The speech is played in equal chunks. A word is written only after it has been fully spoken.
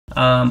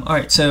All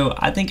right, so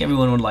I think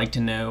everyone would like to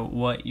know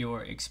what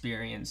your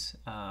experience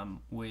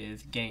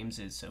with games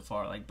is so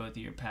far, like both of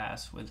your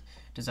past with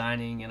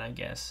designing and I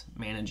guess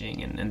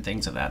managing and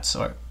things of that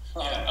sort.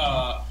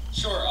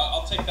 Sure.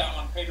 I'll take that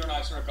one. Pedro and I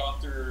have sort of gone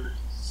through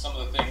some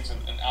of the things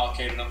and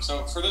allocated them.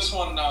 So for this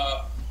one,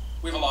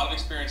 we have a lot of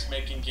experience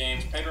making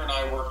games. Pedro and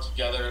I worked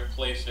together at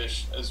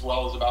Playfish, as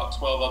well as about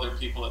 12 other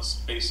people at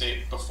Space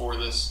 8 before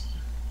this.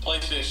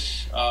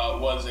 Playfish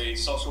was a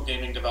social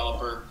gaming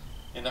developer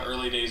in the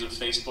early days of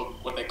Facebook,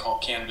 what they call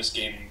canvas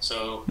gaming.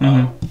 So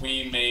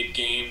we made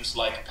games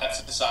like Pet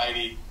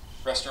Society,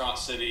 Restaurant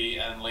City,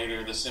 and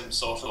later The Sims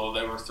Social.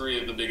 They were three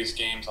of the biggest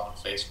games on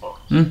Facebook.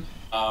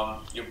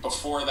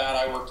 Before that,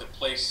 I worked at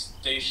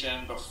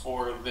PlayStation.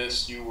 Before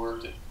this, you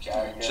worked at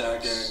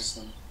Jagex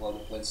and a lot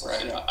of places.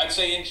 Right. Yeah. I'd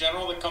say in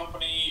general, the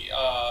company,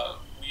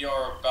 we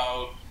are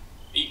about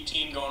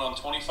 18 going on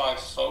 25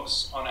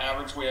 folks. On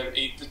average, we have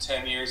 8 to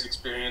 10 years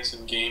experience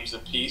in games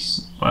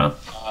apiece. Wow.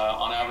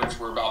 On average,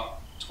 we're about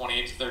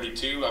 28 to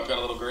 32. I've got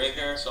a little gray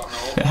hair, so I'm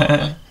old,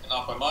 but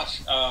not by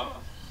much.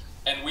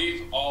 And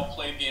we've all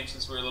played games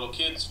since we were little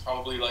kids,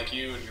 probably like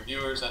you and your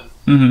viewers,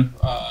 and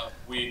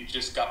we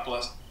just got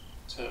blessed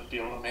to be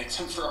able to make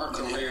them for our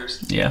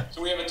careers. Yeah.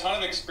 So we have a ton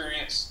of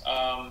experience.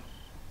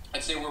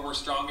 I'd say where we're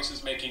strongest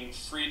is making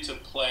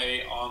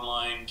free-to-play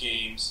online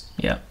games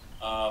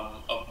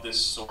of this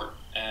sort,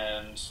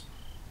 and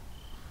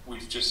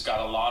we've just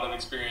got a lot of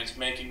experience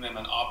making them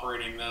and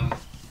operating them.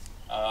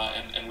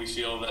 And we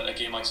feel that a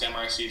game like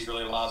Samurai Siege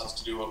really allows us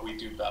to do what we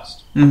do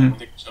best. And we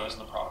think it shows in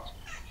the product.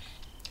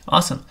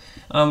 Awesome.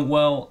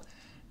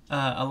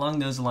 Along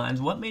those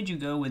lines, what made you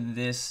go with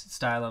this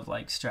style of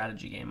like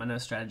strategy game? I know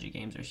strategy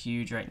games are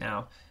huge right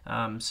now.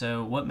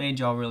 So what made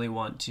y'all really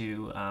want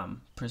to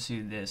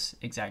pursue this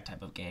exact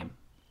type of game?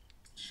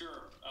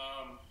 Sure.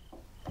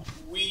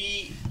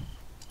 We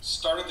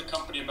started the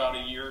company about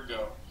a year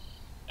ago,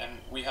 and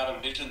we had a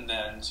vision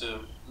then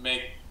to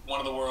make one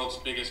of the world's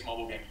biggest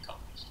mobile gaming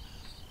companies.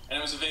 And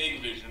it was a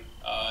vague vision,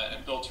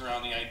 and built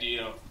around the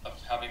idea of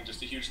having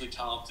just a hugely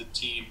talented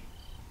team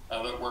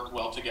that worked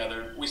well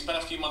together. We spent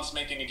a few months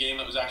making a game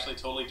that was actually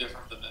totally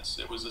different than this.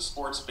 It was a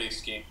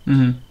sports-based game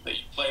that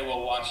you play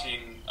while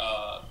watching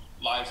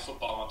live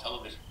football on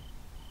television.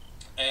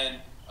 And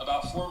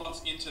about 4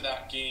 months into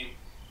that game,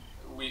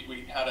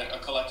 we had a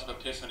collective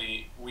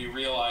epiphany. We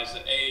realized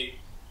that A,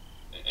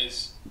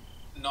 as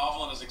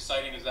novel and as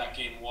exciting as that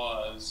game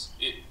was,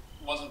 it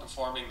wasn't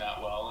performing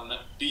that well, and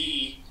that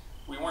B,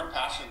 we weren't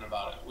passionate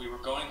about it. We were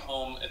going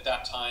home at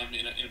that time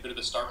in a bit of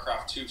the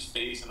StarCraft 2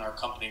 phase in our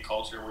company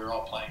culture. We were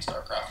all playing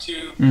StarCraft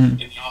 2 in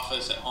the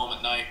office, at home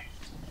at night,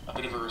 a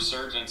bit of a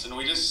resurgence. And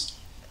we just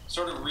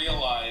sort of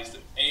realized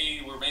that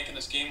A, we're making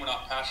this game we're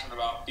not passionate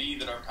about, B,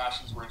 that our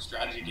passions were in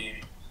strategy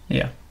gaming.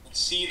 Yeah. And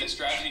C, that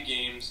strategy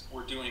games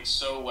were doing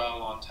so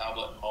well on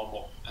tablet and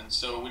mobile. And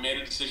so we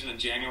made a decision in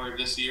January of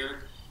this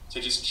year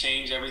to just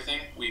change everything.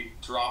 We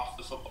dropped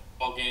the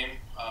football game.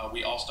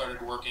 We all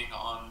started working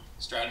on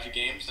strategy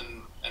games,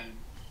 and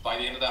by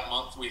the end of that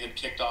month, we had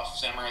kicked off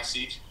Samurai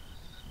Siege.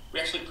 We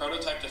actually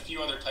prototyped a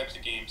few other types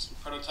of games.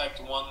 We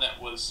prototyped one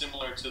that was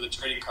similar to the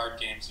trading card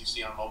games you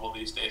see on mobile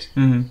these days.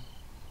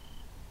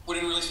 We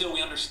didn't really feel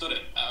we understood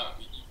it.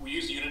 We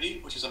used Unity,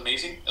 which is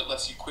amazing. It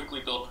lets you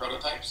quickly build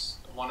prototypes,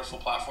 a wonderful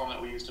platform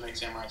that we use to make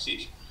Samurai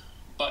Siege.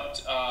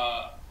 But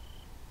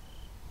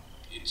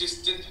it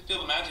just didn't feel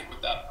the magic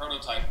with that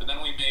prototype. And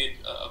then we made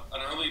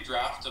an early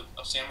draft of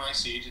Samurai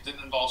Siege. It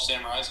didn't involve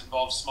samurais. It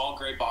involved small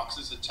gray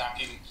boxes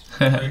attacking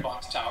gray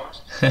box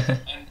towers.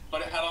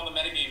 But it had all the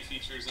metagame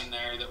features in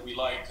there that we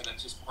liked, and it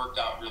just worked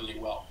out really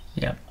well.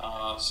 Yeah.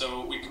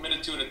 So we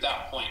committed to it at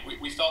that point.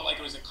 We felt like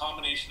it was a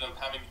combination of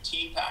having a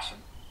team passion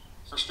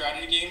for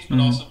strategy games, but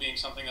also being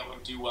something that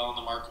would do well in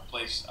the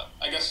marketplace.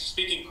 I guess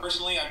speaking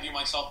personally, I view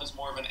myself as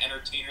more of an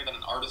entertainer than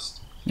an artist.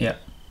 Yeah.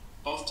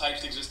 Both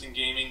types exist in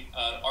gaming.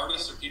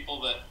 Artists are people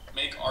that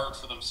make art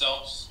for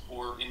themselves,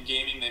 or in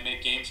gaming, they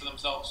make games for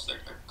themselves. They're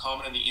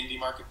common in the indie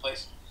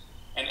marketplace.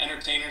 And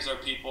entertainers are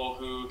people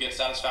who get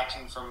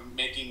satisfaction from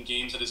making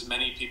games that as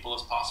many people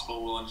as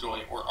possible will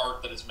enjoy, or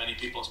art that as many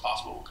people as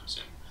possible will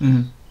consume.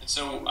 And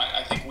so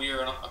I think we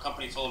are a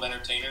company full of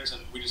entertainers,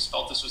 and we just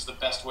felt this was the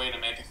best way to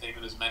make a thing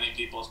that as many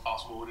people as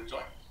possible would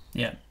enjoy.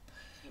 Yeah.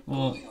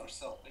 Well,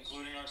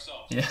 including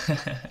ourselves. Yeah.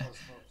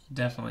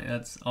 Definitely.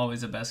 That's always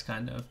the best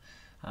kind of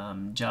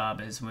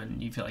job, is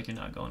when you feel like you're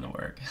not going to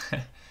work.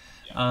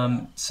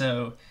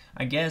 So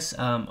I guess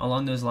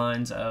along those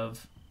lines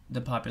of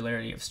the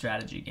popularity of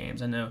strategy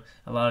games, I know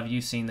a lot of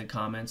you've seen the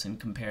comments and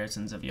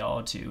comparisons of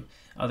y'all to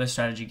other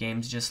strategy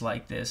games just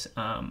like this.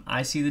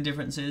 I see the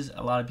differences,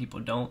 a lot of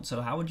people don't.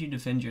 So how would you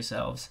defend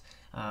yourselves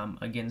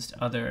against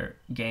other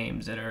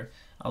games that are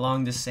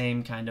along the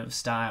same kind of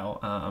style?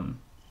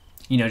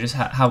 Just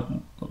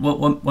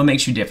what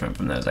makes you different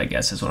from those, I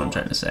guess, is what I'm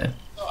trying to say.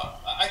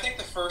 I think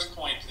the first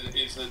point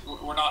is that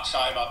we're not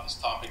shy about this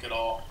topic at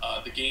all.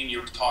 The game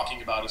you're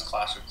talking about is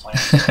Clash of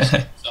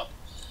Clans. So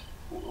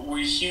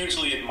we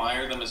hugely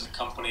admire them as a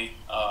company.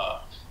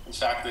 In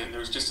fact, there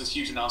was just this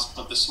huge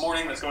announcement this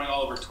morning that's going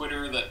all over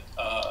Twitter that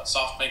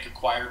SoftBank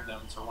acquired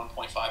them for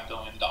 $1.5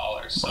 billion.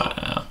 So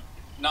wow.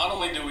 not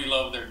only do we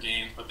love their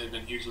games, but they've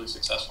been hugely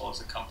successful as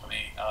a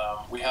company.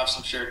 We have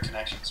some shared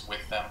connections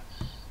with them.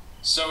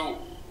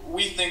 So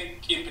we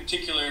think, in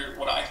particular,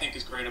 what I think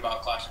is great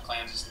about Clash of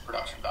Clans is the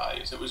production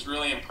values. It was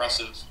really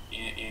impressive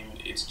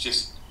in its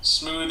just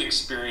smooth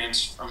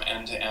experience from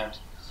end to end.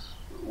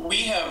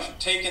 We have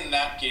taken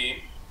that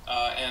game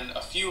and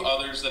a few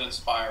others that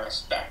inspire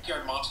us.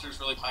 Backyard Monsters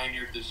really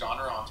pioneered the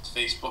genre on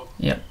Facebook.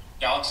 Yep.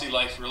 Galaxy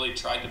Life really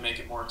tried to make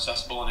it more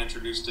accessible and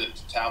introduced it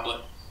to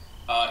tablet.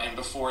 And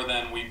before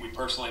then, we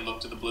personally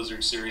looked to the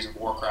Blizzard series of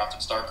Warcraft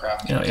and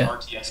Starcraft and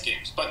RTS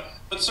games. But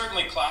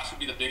certainly Clash would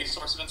be the biggest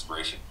source of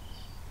inspiration.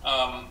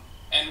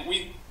 And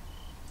we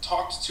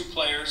talked to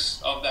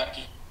players of that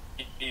game.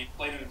 We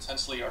played it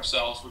intensely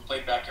ourselves. We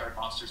played Backyard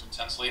Monsters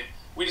intensely.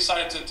 We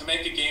decided to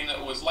make a game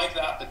that was like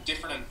that, but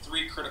different in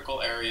three critical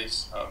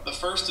areas. The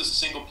first is a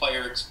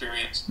single-player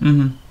experience.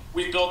 Mm-hmm.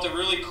 We've built a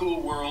really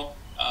cool world,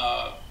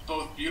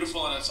 both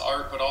beautiful in its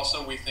art, but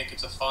also we think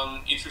it's a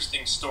fun,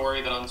 interesting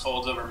story that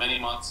unfolds over many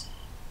months.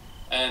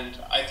 And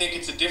I think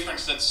it's a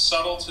difference that's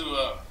subtle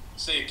to,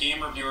 say, a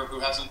game reviewer who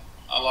hasn't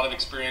a lot of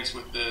experience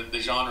with the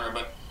genre,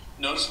 but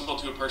noticeable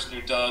to a person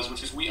who does,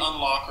 which is we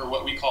unlock, or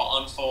what we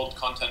call unfold,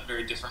 content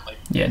very differently.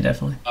 Yeah,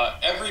 definitely.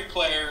 Every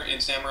player in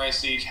Samurai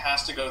Siege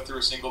has to go through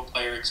a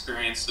single-player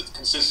experience that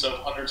consists of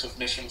hundreds of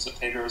missions that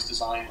Pedro has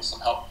designed with some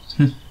help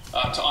to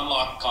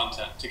unlock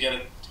content, to get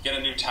a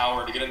new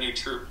tower, to get a new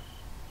troop.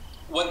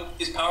 What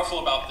is powerful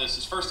about this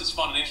is, first, it's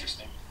fun and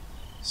interesting.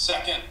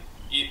 Second,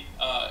 it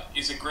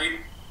is a great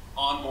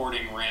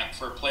onboarding ramp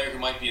for a player who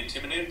might be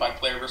intimidated by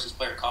player versus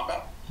player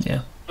combat.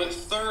 Yeah. But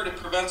third, it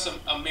prevents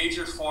a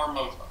major form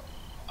of,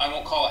 I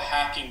won't call it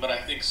hacking, but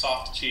I think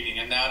soft cheating,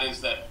 and that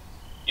is that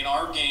in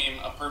our game,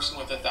 a person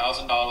with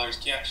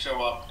 $1,000 can't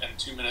show up and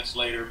 2 minutes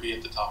later be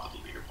at the top of the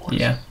leaderboard.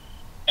 Yeah.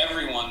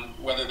 Everyone,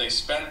 whether they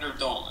spend or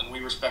don't, and we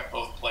respect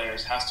both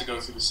players, has to go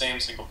through the same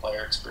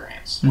single-player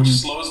experience, which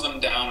slows them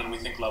down and we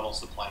think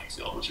levels the playing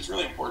field, which is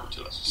really important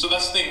to us. So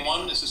that's thing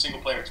one, is the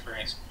single-player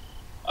experience.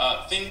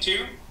 Thing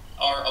two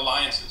are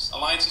alliances.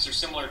 Alliances are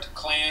similar to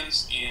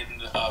clans in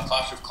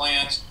Clash of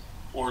Clans,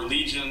 or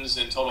legions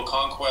in Total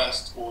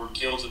Conquest, or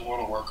guilds in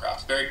World of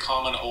Warcraft. Very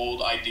common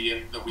old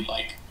idea that we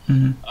like.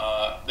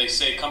 They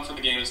say come for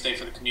the game and stay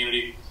for the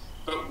community.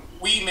 But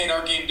we made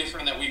our game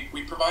different in that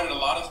we provided a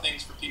lot of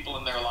things for people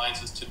in their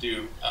alliances to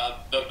do.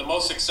 The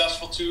most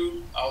successful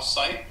two I'll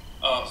cite.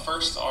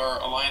 First are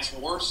Alliance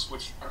Wars,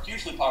 which are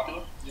hugely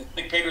popular. I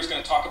think Pedro's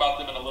going to talk about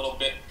them in a little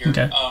bit here.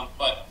 Okay.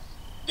 But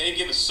they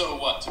give a so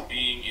what to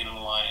being in an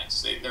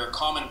alliance. They're a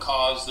common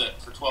cause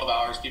that for 12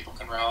 hours people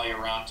can rally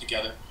around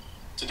together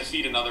to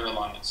defeat another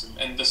alliance.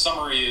 And the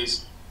summary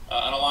is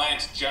an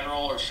alliance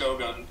general or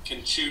shogun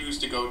can choose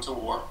to go to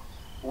war.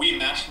 We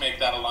matchmake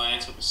that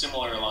alliance with a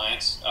similar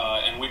alliance,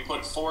 and we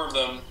put 4 of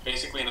them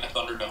basically in a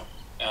Thunderdome.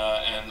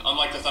 And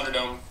unlike the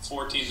Thunderdome,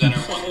 4 teams enter,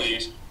 1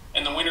 leaves,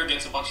 and the winner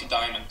gets a bunch of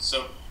diamonds.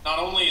 So not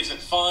only is it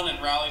fun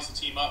and rallies the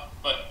team up,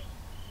 but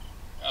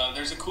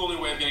there's a cool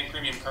new way of getting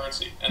premium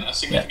currency, and a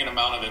significant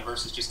amount of it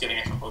versus just getting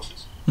extra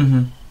potions.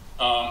 And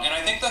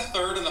I think the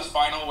third and the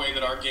final way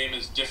that our game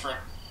is different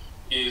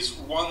is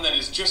one that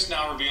is just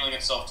now revealing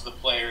itself to the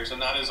players,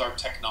 and that is our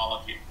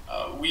technology.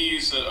 We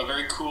use a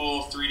very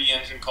cool 3D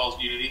engine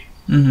called Unity,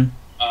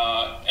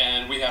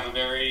 and we have a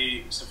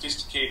very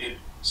sophisticated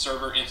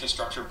server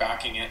infrastructure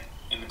backing it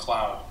in the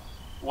cloud.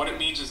 What it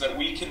means is that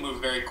we can move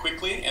very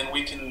quickly, and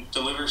we can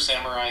deliver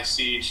Samurai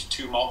Siege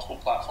to multiple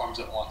platforms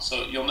at once.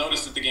 So you'll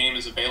notice that the game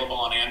is available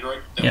on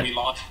Android, that we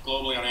launched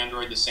globally on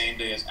Android the same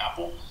day as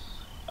Apple.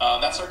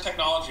 That's our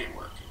technology at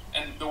work.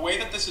 And the way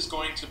that this is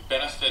going to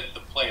benefit the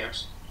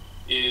players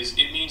is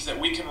it means that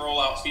we can roll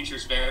out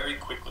features very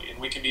quickly, and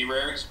we can be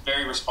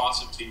very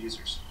responsive to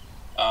users.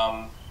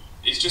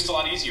 It's just a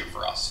lot easier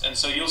for us. And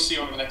so you'll see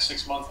over the next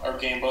 6 months our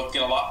game both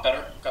get a lot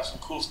better, we've got some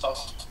cool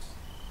stuff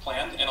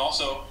planned, and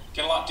also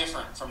get a lot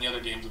different from the other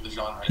games of the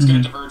genre. It's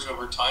going to diverge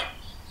over time.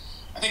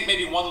 I think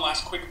maybe one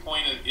last quick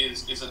point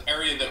is an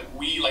area that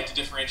we like to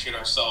differentiate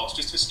ourselves,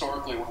 just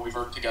historically when we've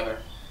worked together,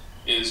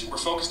 is we're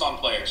focused on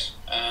players.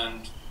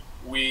 And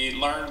we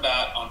learned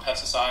that on Pet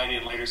Society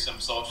and later Sim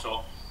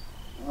Social.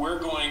 We're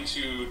going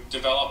to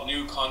develop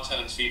new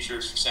content and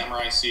features for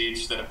Samurai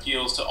Siege that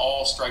appeals to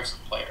all stripes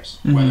of players,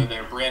 whether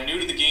they're brand new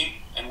to the game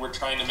and we're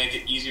trying to make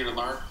it easier to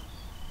learn,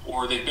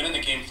 or they've been in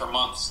the game for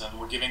months and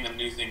we're giving them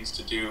new things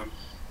to do.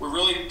 We're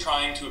really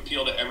trying to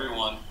appeal to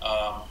everyone.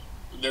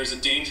 There's a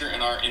danger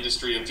in our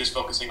industry of just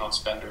focusing on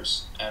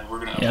spenders, and we're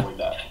going to avoid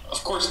that.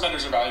 Of course,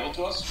 spenders are valuable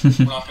to us.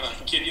 We're not going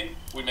to kid you.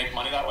 We make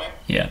money that way.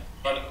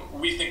 But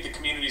we think the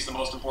community is the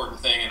most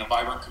important thing, and a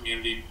vibrant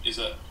community is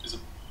a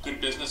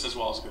good business as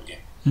well as a good game.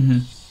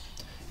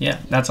 Yeah,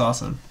 that's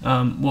awesome.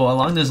 Well,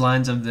 along those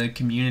lines of the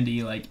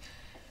community, like,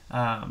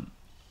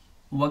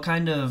 what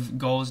kind of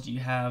goals do you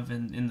have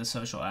in the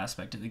social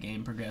aspect of the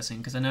game progressing?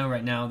 Because I know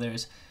right now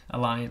there's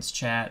Alliance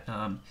chat,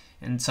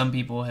 and some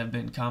people have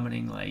been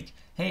commenting like,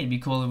 hey, it'd be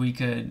cool if we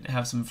could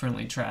have some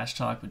friendly trash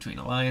talk between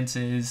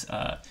alliances,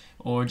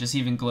 or just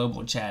even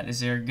global chat. Is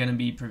there going to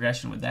be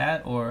progression with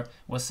that, or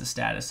what's the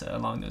status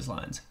along those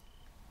lines?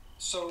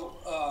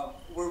 So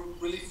we're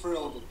really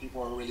thrilled that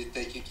people are really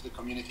taking to the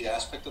community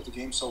aspect of the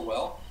game so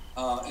well.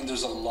 And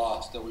there's a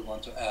lot that we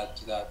want to add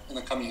to that in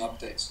the coming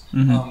updates.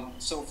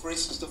 So for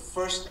instance, the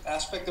first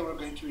aspect that we're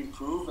going to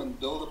improve and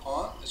build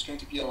upon is going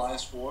to be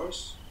Alliance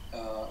Wars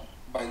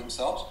by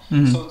themselves.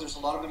 So there's a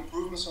lot of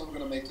improvements that we're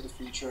going to make to the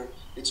feature.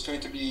 It's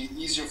going to be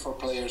easier for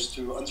players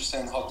to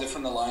understand how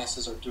different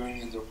alliances are doing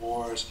in their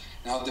wars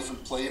and how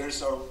different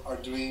players are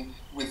doing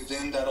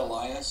within that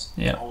alliance,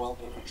 how well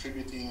they're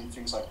contributing and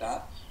things like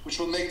that, which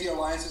will make the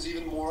alliances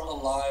even more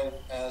alive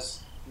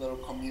as little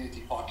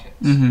community pockets.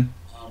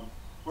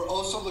 We're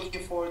also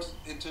looking forward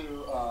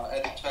to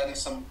adding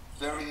some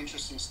very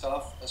interesting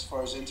stuff as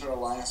far as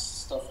inter-alliance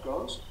stuff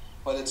goes,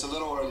 but it's a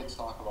little early to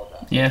talk about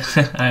that. Yeah,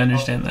 I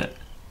understand that.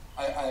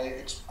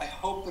 I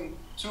hope in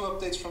 2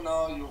 updates from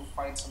now you'll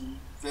find some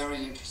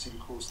very interesting,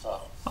 cool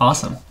stuff.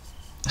 Awesome.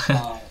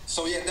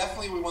 So yeah,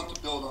 definitely we want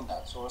to build on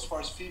that. So as far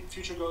as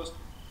future goes,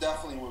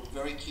 definitely we're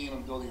very keen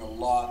on building a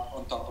lot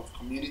on top of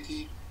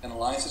community and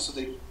alliances so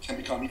they can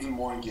become even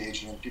more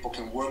engaging and people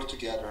can work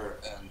together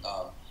and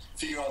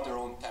figure out their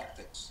own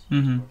tactics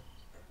and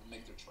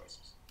make their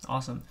choices.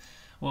 Awesome.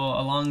 Well,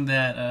 along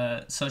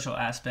that social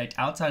aspect,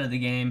 outside of the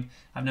game,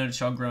 I've noticed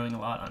y'all growing a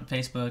lot on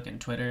Facebook and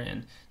Twitter,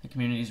 and the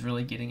community is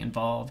really getting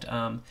involved.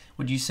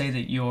 Would you say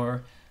that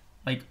you're,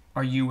 like,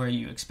 are you where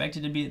you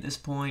expected to be at this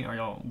point? Are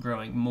y'all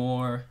growing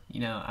more?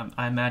 You know,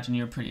 I imagine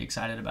you're pretty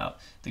excited about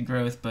the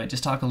growth, but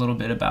just talk a little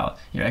bit about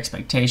your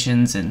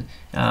expectations and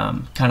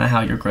kind of how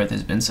your growth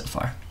has been so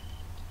far.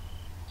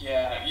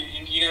 Yeah,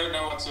 you never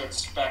know what to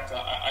expect.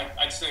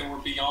 I'd say we're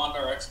beyond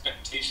our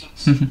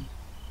expectations,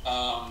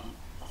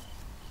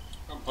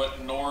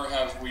 but nor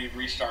have we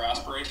reached our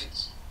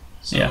aspirations.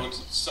 So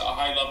it's a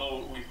high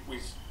level.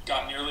 We've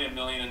got nearly 1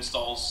 million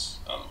installs,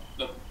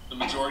 the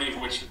majority of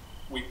which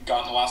we've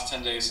got in the last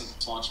 10 days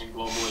since launching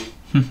globally.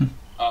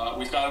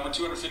 We've got over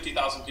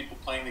 250,000 people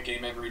playing the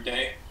game every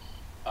day.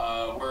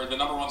 We're the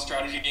 #1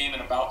 strategy game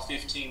in about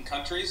 15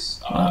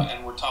 countries,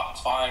 and we're top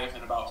 5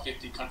 in about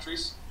 50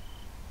 countries.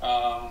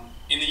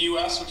 In the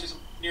U.S., which is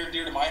near and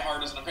dear to my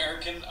heart as an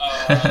American,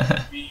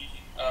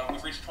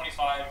 we've reached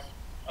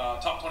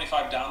top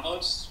 25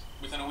 downloads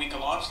within a week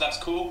of launch. That's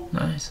cool.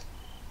 Nice.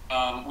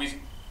 We've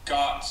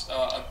got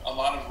a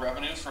lot of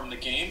revenue from the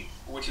game,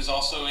 which is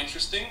also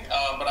interesting.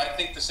 But I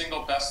think the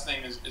single best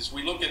thing is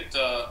we look at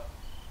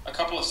a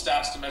couple of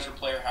stats to measure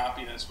player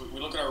happiness. We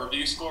look at our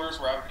review scores.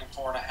 We're averaging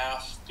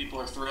 4.5. People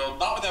are thrilled,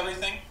 not with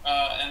everything,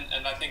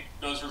 and I think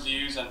those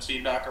reviews and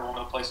feedback are one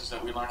of the places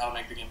that we learn how to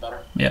make the game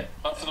better. Yeah.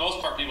 But for the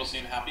most part, people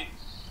seem happy.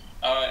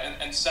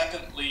 And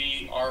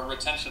secondly, our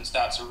retention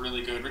stats are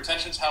really good.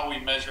 Retention's how we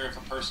measure if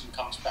a person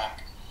comes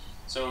back.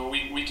 So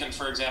we can,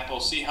 for example,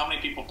 see how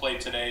many people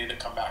played today that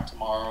come back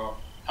tomorrow,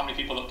 how many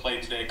people that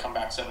played today come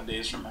back 7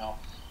 days from now,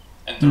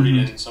 and 30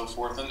 days and so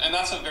forth. And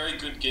that's a very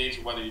good gauge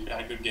of whether you've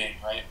had a good game,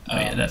 right? Oh,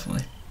 yeah,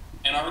 definitely.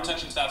 And our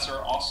retention stats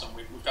are awesome.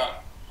 We've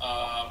got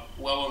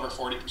well over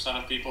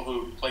 40% of people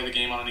who play the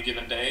game on any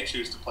given day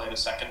choose to play the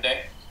second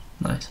day.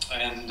 Nice.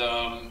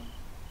 And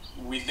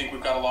we think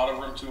we've got a lot of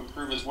room to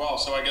improve as well.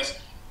 So I guess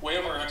way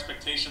over our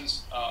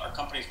expectations. Our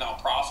company's now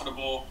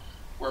profitable.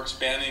 We're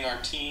expanding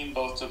our team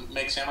both to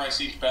make Samurai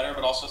Siege better,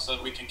 but also so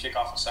that we can kick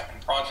off a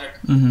second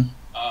project. In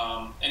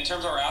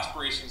terms of our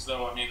aspirations,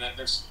 though, I mean,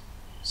 there's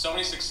so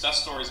many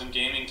success stories in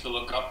gaming to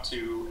look up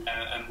to,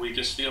 and we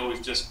just feel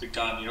we've just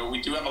begun. You know,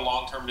 we do have a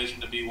long-term vision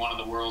to be one of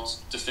the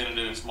world's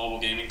definitive mobile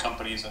gaming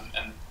companies,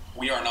 and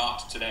we are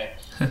not today.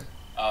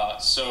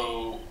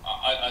 So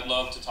I'd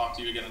love to talk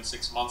to you again in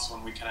 6 months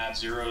when we can add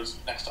zeros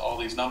next to all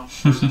these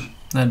numbers.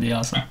 That'd be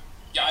awesome.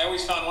 Yeah, I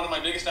always found one of my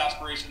biggest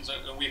aspirations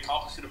that we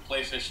accomplished at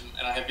Playfish,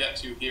 and I have yet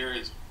to here,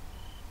 is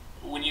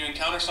when you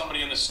encounter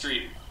somebody in the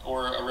street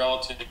or a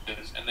relative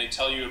and they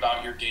tell you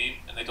about your game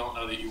and they don't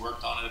know that you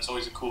worked on it, it's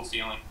always a cool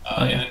feeling.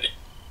 And the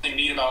thing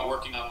neat about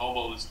working on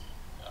mobile is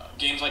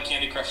games like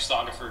Candy Crush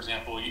Saga, for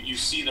example, you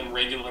see them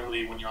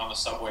regularly when you're on the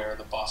subway or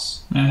the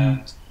bus.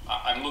 And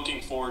I'm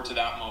looking forward to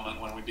that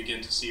moment when we begin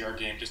to see our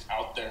game just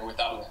out there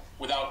without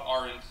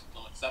our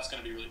influence. That's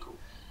going to be really cool.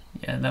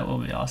 Yeah, that will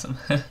be awesome.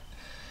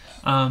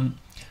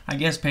 I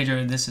guess,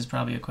 Pedro, this is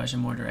probably a question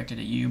more directed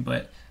at you,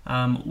 but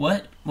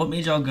what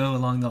made y'all go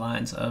along the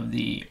lines of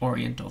the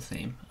Oriental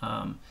theme?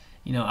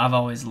 You know, I've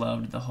always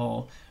loved the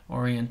whole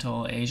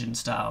Oriental Asian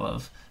style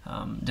of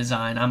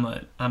design.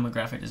 I'm a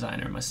graphic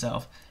designer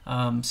myself.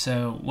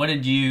 So what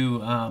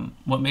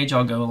made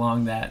y'all go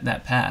along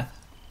that path?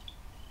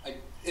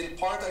 In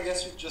part, I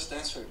guess you just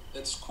answered.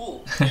 It's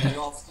cool.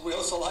 We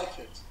also like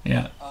it.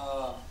 Yeah.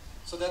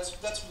 So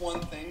that's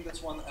one thing.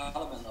 That's one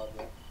element of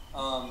it.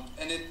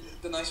 And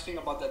the nice thing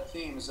about that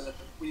theme is that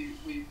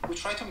we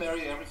try to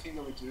marry everything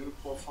that we do,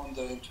 both on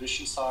the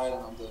intuition side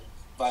and on the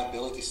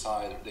viability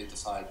side or data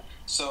side.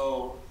 So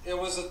it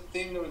was a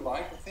thing that we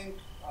liked, I think.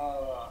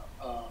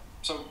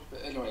 So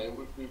anyway,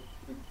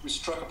 we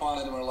struck upon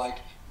it and we're like,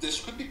 this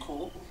could be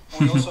cool. And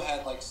we also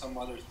had like some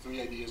other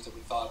 3 ideas that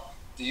we thought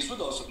these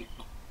would also be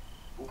cool.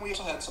 We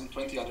also had some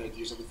 20 other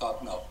ideas that we thought,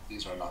 no,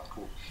 these are not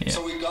cool. Yeah. So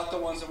we got the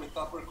ones that we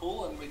thought were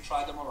cool and we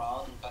tried them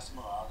around and passed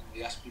them around and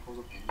we asked people's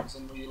opinions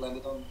and we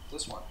landed on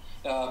this one.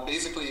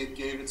 Basically, it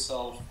gave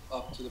itself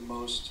up to the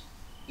most,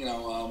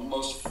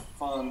 most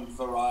fun,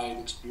 varied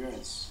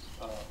experience,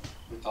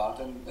 we thought,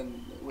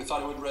 and we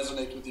thought it would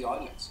resonate with the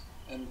audience.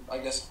 And I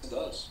guess it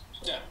does.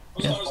 So. Yeah,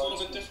 we thought it was a little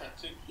bit different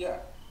too. Yeah.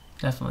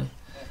 Definitely.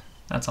 Yeah.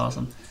 That's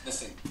awesome.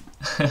 It's missing.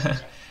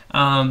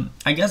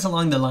 I guess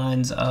along the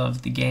lines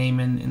of the game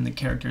and the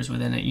characters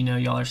within it,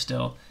 y'all are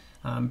still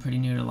pretty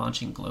new to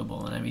launching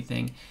global and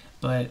everything,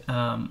 but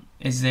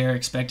is there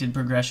expected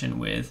progression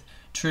with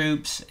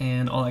troops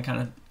and all that kind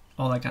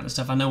of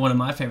stuff? I know one of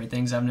my favorite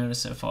things I've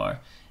noticed so far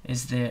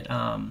is that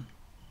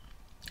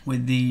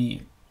with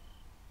the,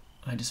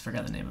 I just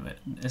forgot the name of it.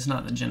 It's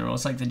not the general.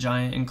 It's like the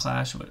giant in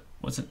Clash.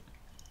 What's it?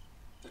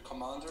 The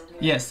commander?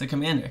 Maybe? Yes, the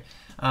commander.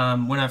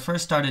 When I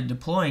first started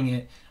deploying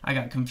it, I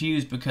got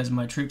confused because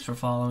my troops were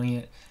following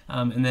it,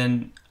 and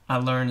then I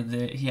learned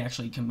that he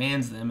actually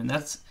commands them, and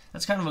that's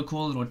kind of a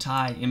cool little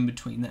tie in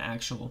between the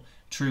actual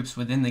troops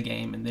within the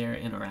game and their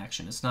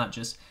interaction. It's not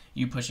just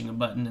you pushing a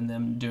button and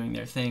them doing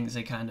their things.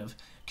 They kind of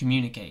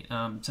communicate.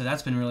 So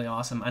that's been really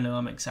awesome. I know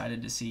I'm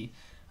excited to see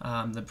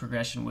the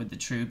progression with the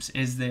troops.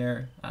 Is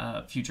there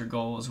future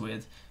goals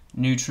with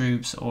new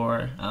troops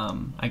or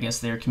I guess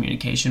their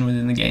communication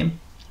within the game?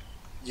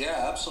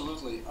 Yeah,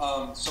 absolutely.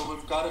 So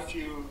we've got a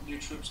few new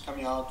troops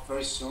coming out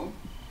very soon.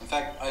 In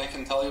fact, I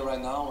can tell you right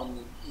now, on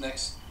the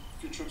next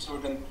few troops we're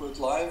going to put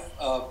live,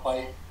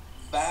 by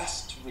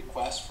vast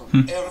request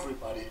from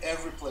everybody,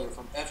 every player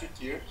from every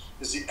tier,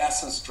 is the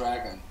Essence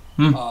Dragon.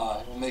 It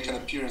will make an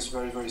appearance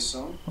very, very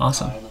soon.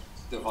 Awesome. In a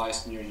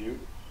device near you.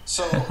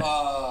 So,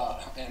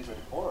 Android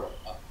or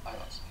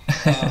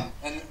iOS.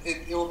 And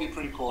it will be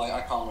pretty cool.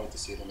 I can't wait to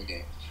see it in the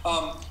game.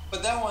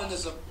 But that one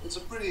is it's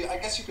a pretty, I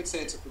guess you could say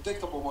it's a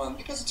predictable one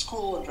because it's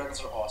cool and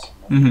dragons are awesome.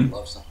 Everybody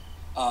loves them.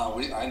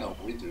 I know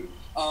we do.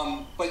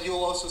 But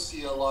you'll also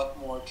see a lot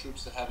more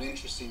troops that have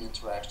interesting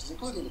interactions,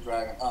 including the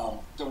dragon.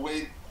 The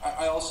way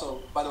I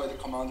also, by the way, the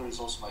commander is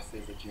also my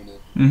favorite unit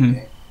in the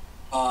game.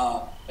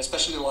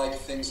 Especially like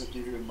things that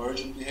give you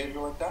emergent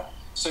behavior like that.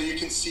 So you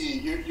can see,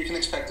 you can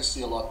expect to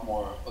see a lot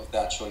more of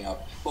that showing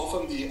up, both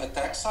on the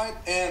attack side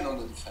and on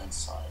the defense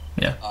side.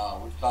 Yeah.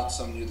 We've got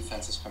some new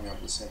defenses coming up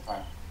at the same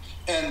time.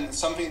 And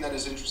something that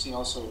is interesting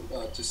also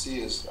to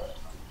see is,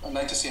 I'd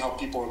like to see how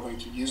people are going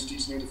to use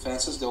these new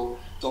defenses. They'll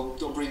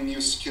bring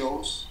new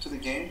skills to the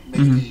game,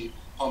 make the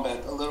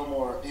combat a little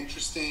more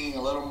interesting,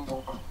 a little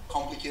more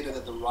complicated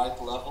at the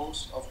right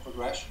levels of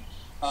progression.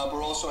 But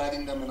we're also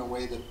adding them in a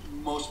way that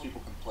most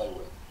people can play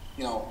with.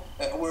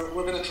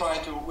 We're going to try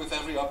to, with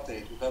every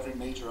update, with every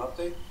major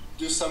update,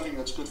 do something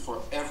that's good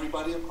for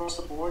everybody across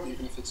the board,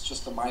 even if it's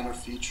just a minor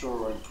feature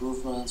or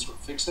improvements or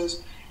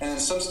fixes. And then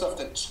some stuff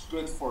that's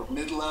good for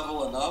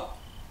mid-level and up,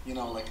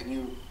 like a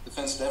new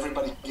defense that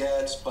everybody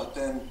gets, but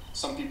then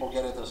some people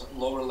get it at a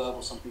lower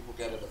level, some people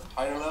get it at a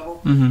higher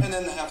level. And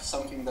then have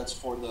something that's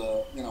for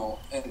the,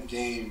 end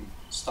game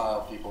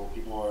style people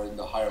who are in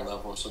the higher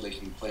level so they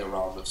can play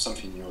around with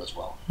something new as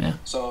well. Yeah.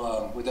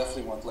 So we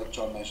definitely want, like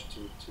John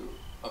mentioned, to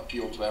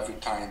appeal to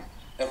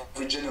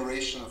every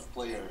generation of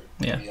player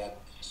yeah. we add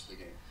to the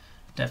game.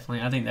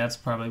 Definitely. I think that's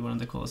probably one of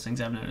the coolest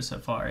things I've noticed so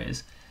far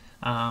is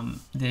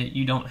that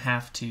you don't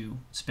have to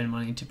spend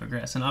money to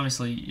progress. And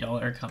obviously, y'all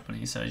are a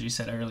company, so as you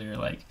said earlier,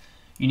 like,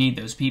 you need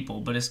those people.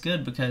 But it's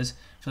good because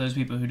for those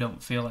people who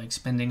don't feel like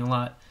spending a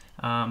lot,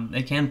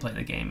 they can play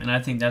the game. And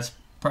I think that's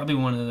probably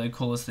one of the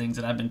coolest things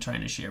that I've been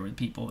trying to share with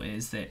people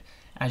is that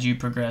as you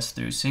progress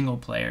through single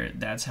player,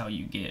 that's how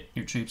you get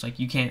your troops. Like,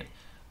 you can't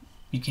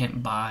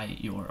buy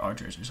your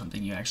archers or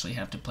something. You actually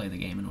have to play the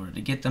game in order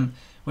to get them,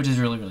 which is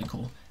really, really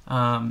cool.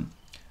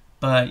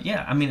 But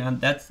yeah, I mean,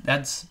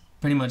 that's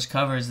pretty much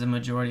covers the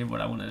majority of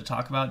what I wanted to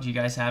talk about. Do you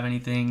guys have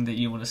anything that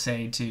you want to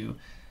say to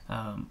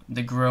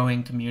the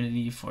growing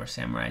community for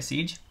Samurai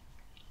Siege?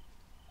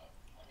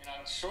 I mean,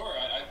 I'm sure.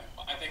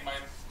 I think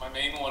my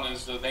main one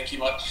is thank you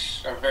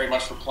very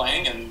much for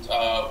playing, and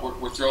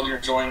we're thrilled you're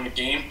enjoying the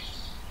game.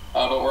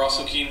 But we're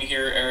also keen to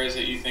hear areas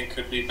that you think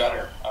could be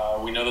better.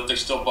 We know that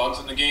there's still bugs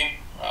in the game.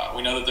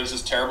 We know that there's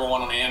this terrible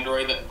one on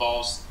Android that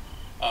involves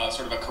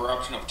sort of a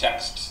corruption of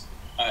text.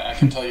 I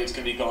can tell you it's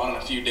going to be gone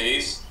in a few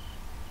days.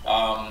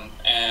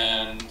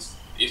 And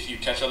if you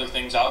catch other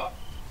things out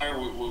there,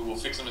 we will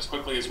fix them as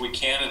quickly as we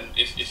can. And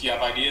if you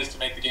have ideas to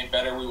make the game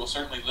better, we will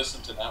certainly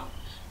listen to them.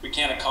 We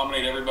can't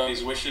accommodate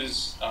everybody's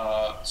wishes.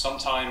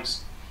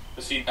 Sometimes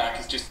the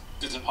feedback just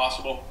isn't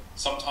possible.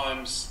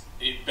 Sometimes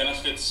it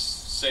benefits,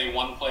 say,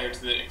 one player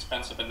to the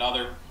expense of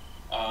another.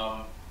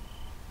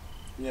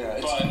 Yeah,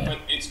 but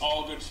it's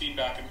all good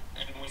feedback,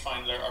 and we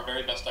find that our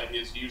very best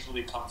ideas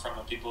usually come from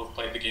the people who've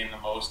played the game the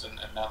most, and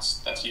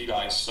that's you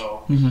guys.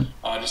 So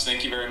just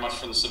thank you very much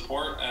for the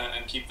support,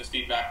 and keep the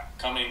feedback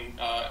coming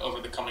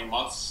over the coming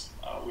months.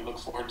 We look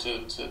forward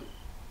to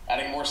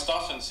adding more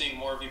stuff and seeing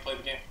more of you play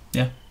the game.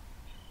 Yeah.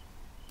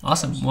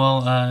 Awesome.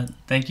 Well,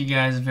 thank you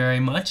guys very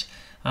much.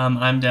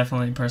 I'm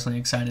definitely personally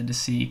excited to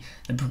see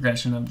the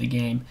progression of the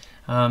game.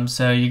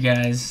 So you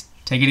guys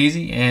take it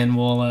easy, and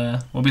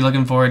we'll be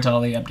looking forward to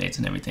all the updates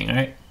and everything. All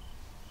right.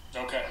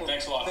 Okay.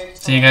 Thanks a lot.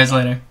 See you guys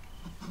later.